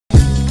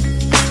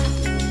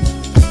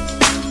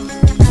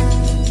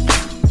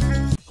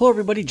Hello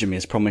everybody,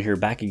 jimmyispromo here,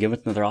 back again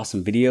with another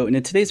awesome video, and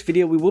in today's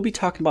video we will be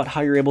talking about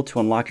how you're able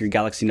to unlock your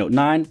Galaxy Note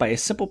 9 by a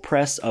simple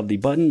press of the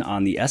button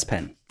on the S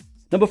Pen.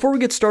 Now before we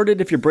get started,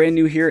 if you're brand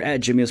new here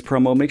at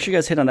jimmyispromo, make sure you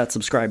guys hit on that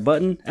subscribe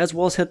button, as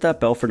well as hit that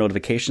bell for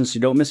notifications so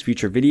you don't miss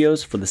future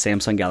videos for the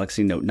Samsung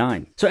Galaxy Note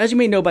 9. So as you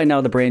may know by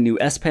now, the brand new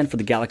S Pen for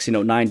the Galaxy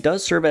Note 9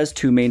 does serve as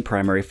two main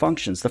primary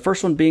functions. The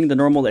first one being the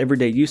normal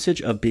everyday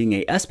usage of being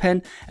a S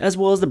Pen, as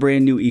well as the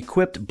brand new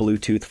equipped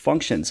Bluetooth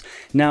functions.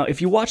 Now if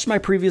you watched my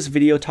previous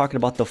video talking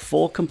about the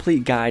full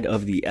complete guide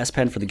of the S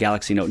Pen for the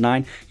Galaxy Note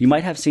 9, you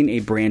might have seen a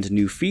brand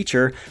new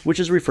feature, which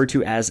is referred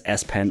to as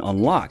S Pen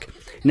Unlock.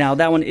 Now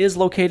that one is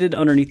located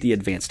underneath the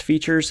advanced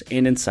features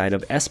and inside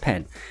of S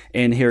Pen.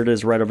 And here it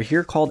is right over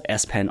here called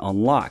S Pen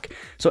Unlock.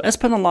 So S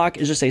Pen Unlock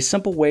is just a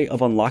simple way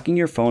of unlocking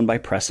your phone by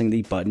pressing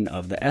the button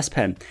of the S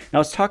Pen. Now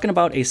it's talking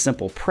about a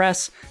simple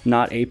press,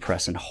 not a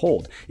press and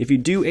hold. If you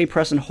do a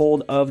press and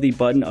hold of the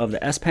button of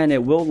the S Pen,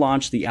 it will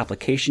launch the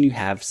application you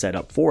have set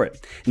up for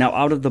it. Now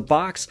out of the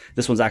box,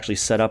 this one's actually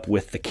set up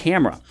with the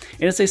camera.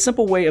 And it's a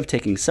simple way of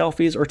taking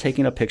selfies or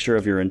taking a picture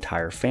of your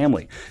entire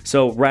family.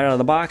 So right out of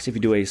the box, if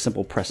you do a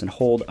simple press and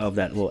hold of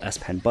that little S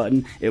Pen button,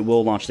 it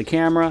will launch the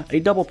camera. A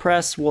double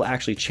press will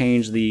actually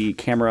change the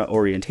camera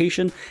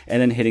orientation,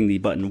 and then hitting the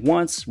button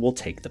once will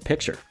take the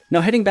picture. Now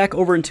heading back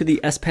over into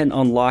the S Pen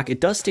Unlock, it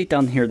does state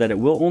down here that it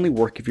will only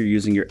work if you're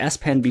using your S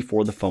Pen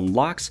before the phone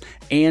locks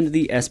and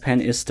the S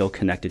Pen is still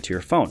connected to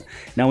your phone.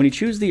 Now when you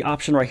choose the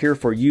option right here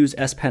for Use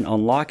S Pen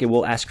Unlock, it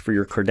will ask for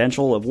your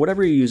credential of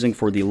whatever you're using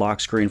for the lock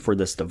screen for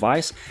this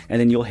device,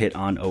 and then you'll hit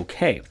on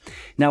OK.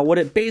 Now what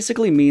it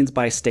basically means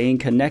by staying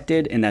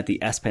connected and that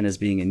the S Pen is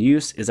being in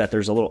use is that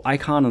there's a little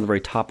icon on the very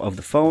top of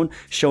the phone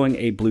showing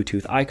a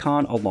Bluetooth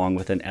icon along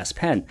with an S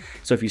Pen.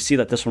 So if you see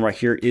that this one right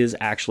here is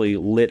actually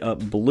lit up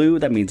blue,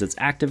 that means it's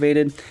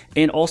activated.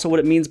 And also what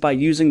it means by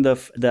using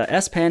the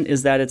S Pen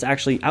is that it's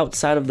actually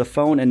outside of the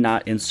phone and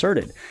not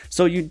inserted.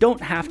 So you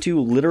don't have to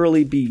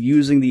literally be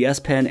using the S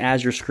Pen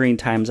as your screen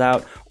times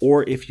out,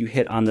 or if you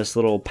hit on this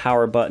little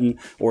power button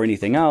or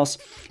anything else.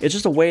 It's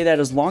just a way that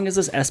as long as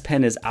this S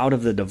Pen is out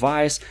of the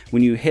device,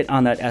 when you hit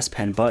on that S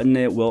Pen button,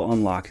 it will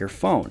unlock your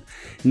phone.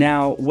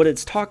 Now what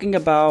it's talking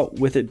about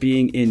with it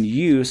being in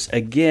use,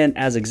 again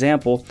as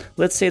example,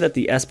 let's say that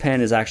the S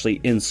Pen is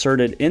actually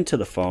inserted into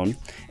the phone,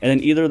 and then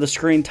either the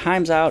screen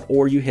times out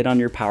or you hit on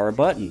your power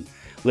button.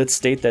 Let's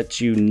state that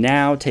you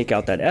now take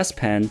out that S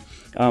Pen.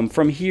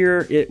 From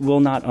here, it will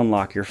not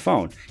unlock your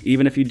phone,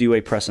 even if you do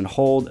a press and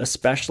hold,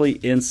 especially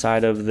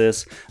inside of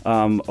this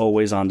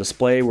always on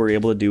display, we're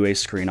able to do a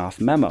screen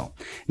off memo.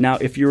 Now,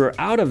 if you were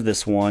out of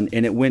this one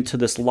and it went to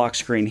this lock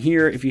screen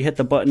here, if you hit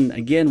the button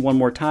again one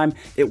more time,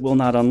 it will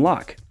not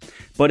unlock.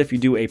 But if you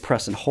do a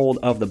press and hold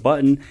of the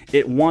button,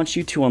 it wants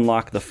you to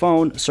unlock the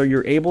phone, so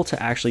you're able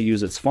to actually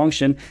use its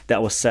function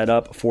that was set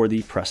up for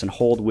the press and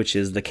hold, which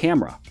is the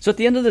camera. So at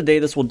the end of the day,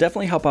 this will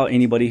definitely help out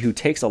anybody who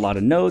takes a lot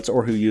of notes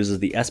or who uses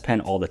the S Pen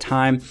all the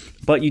time,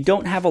 but you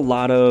don't have a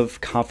lot of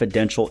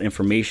confidential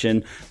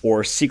information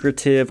or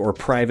secretive or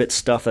private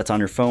stuff that's on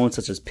your phone,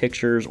 such as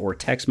pictures or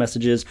text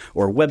messages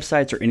or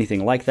websites or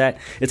anything like that.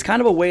 It's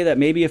kind of a way that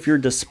maybe if your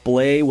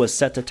display was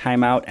set to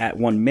timeout at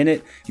 1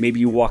 minute, maybe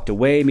you walked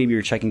away, maybe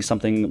you're checking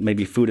something,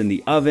 maybe food in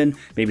the oven,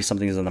 maybe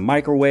something is in the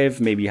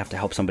microwave, maybe you have to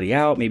help somebody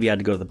out, maybe you had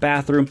to go to the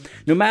bathroom.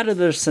 No matter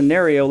the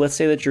scenario, let's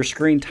say that your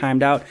screen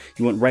timed out,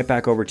 you went right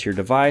back over to your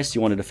device, you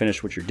wanted to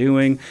finish what you're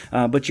doing,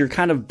 but you're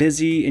kind of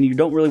busy and you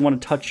don't really want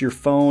to touch your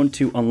phone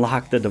to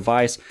unlock the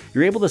device,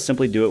 you're able to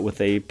simply do it with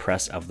a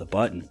press of the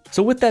button.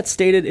 So with that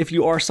stated, if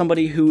you are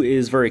somebody who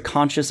is very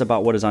conscious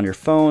about what is on your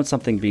phone,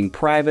 something being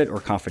private or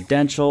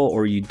confidential,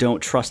 or you don't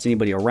trust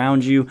anybody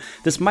around you,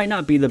 this might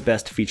not be the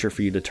best feature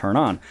for you to turn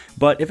on.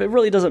 But if it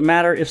really doesn't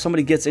matter, if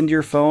somebody gets into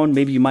your phone,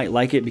 maybe you might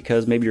like it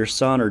because maybe your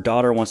son or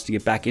daughter wants to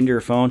get back into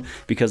your phone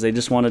because they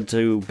just wanted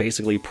to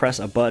basically press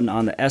a button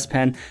on the S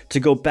Pen to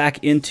go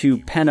back into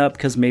Pen Up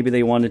because maybe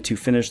they wanted to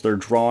finish their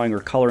drawing or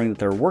coloring that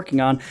they're working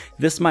on,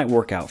 this might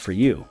work out for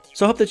you.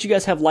 So I hope that you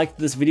guys have liked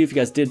this video. If you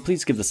guys did,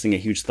 please give this thing a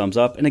huge thumbs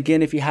up. And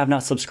again, if you have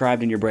not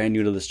subscribed and you're brand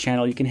new to this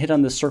channel, you can hit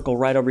on this circle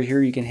right over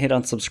here. You can hit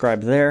on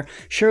subscribe there.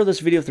 Share this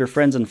video with your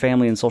friends and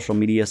family and social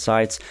media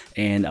sites.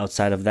 And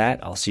outside of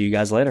that, I'll see you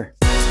guys later.